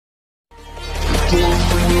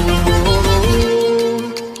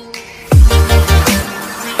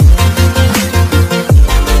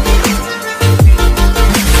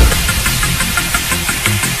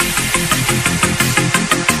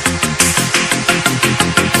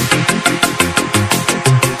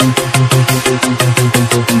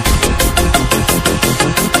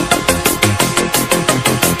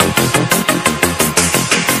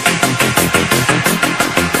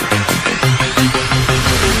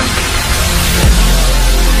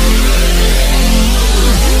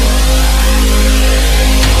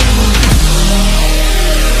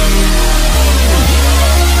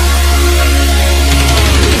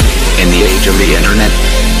Of the internet,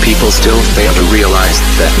 people still fail to realize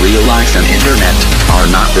that real life and internet are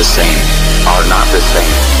not the same, are not the same,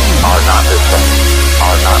 are not the same,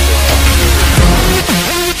 are not the same.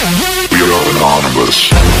 We are anonymous.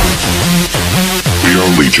 We are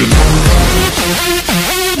legion.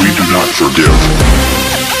 We do not forgive.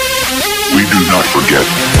 We do not forget.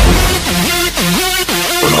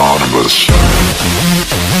 Anonymous.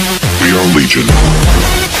 We are legion.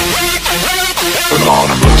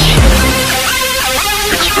 Anonymous.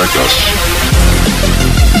 Expect us.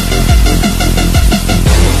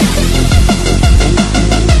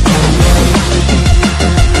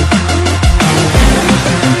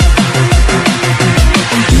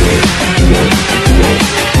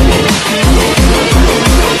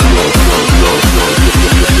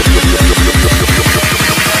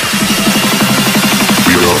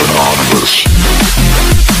 We are anonymous.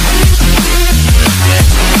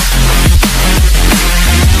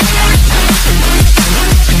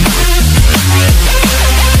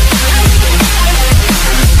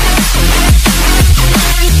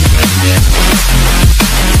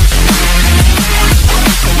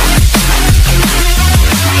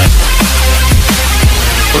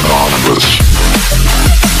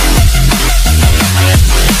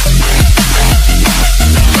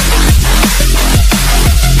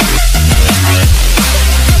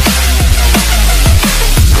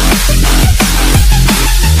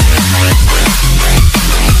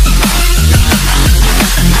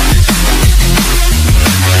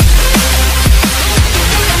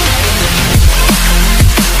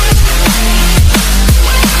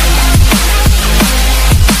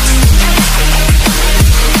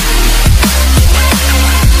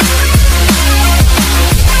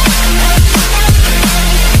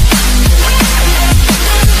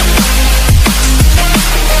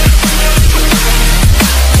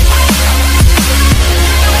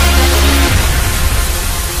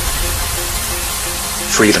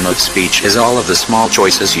 Freedom of speech is all of the small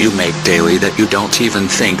choices you make daily that you don't even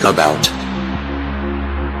think about.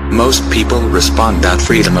 Most people respond that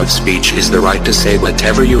freedom of speech is the right to say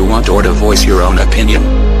whatever you want or to voice your own opinion.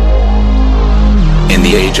 In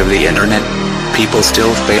the age of the internet, people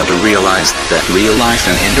still fail to realize that real life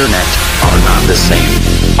and internet are not the same,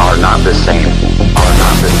 are not the same, are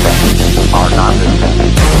not the same, are not the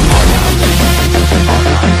same, are not the same.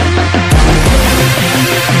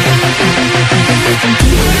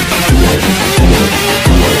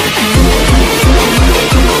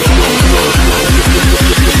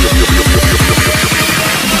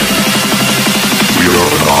 We are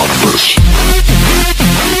anonymous.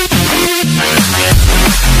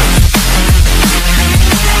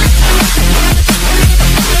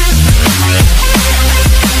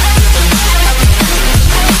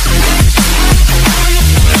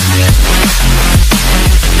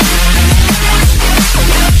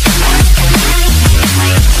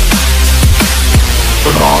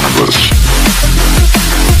 Anonymous.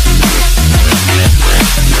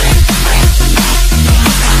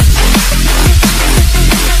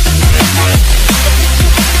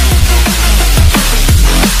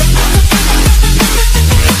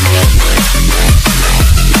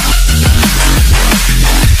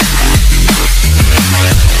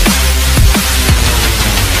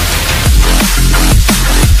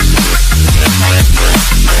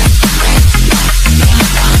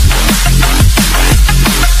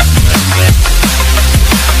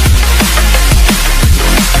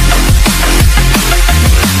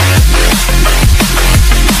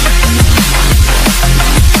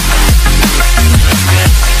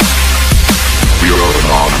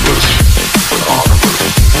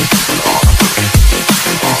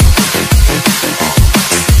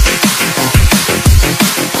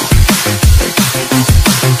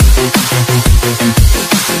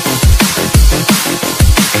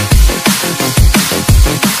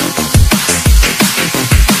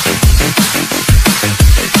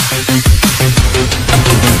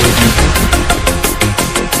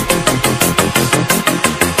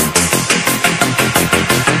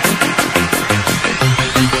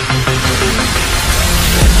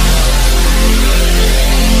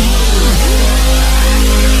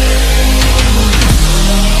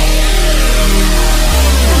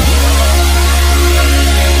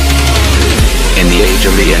 age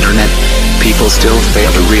of the internet, people still fail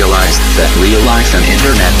to realize that real life and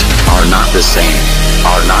internet are not the same.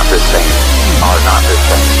 Are not the same. Are not the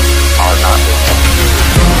same. Are not the same.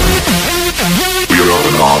 We are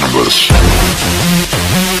anonymous.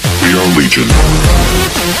 We are legion.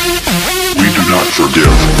 We do not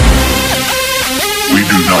forgive. We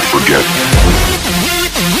do not forget.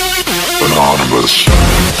 Anonymous.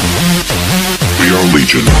 We are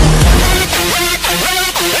legion.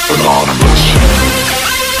 Anonymous.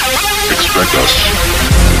 Expect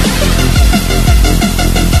us.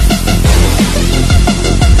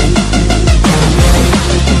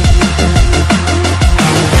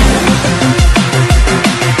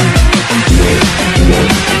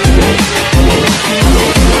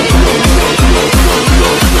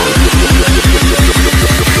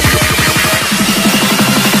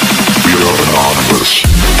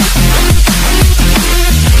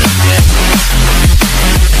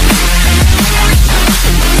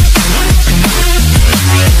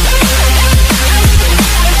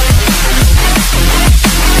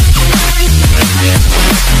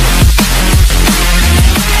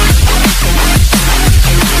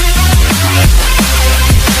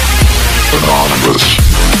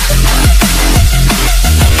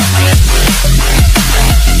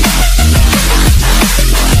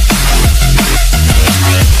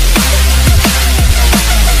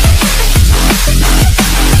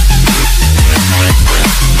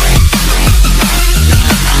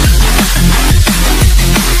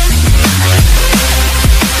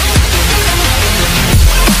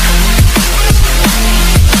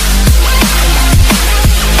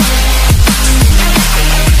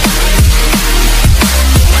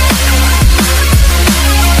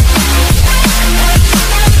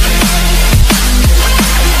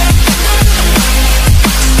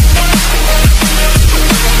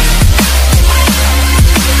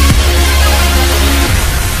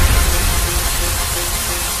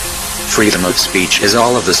 Freedom of speech is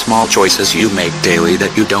all of the small choices you make daily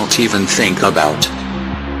that you don't even think about.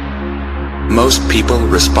 Most people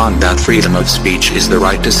respond that freedom of speech is the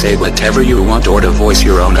right to say whatever you want or to voice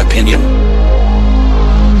your own opinion.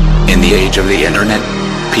 In the age of the internet,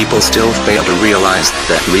 people still fail to realize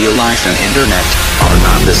that real life and internet are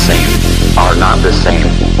not the same. Are not the same.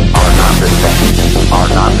 Are not the same.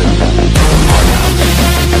 Are not the same. Are not the same.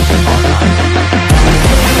 Are not the same.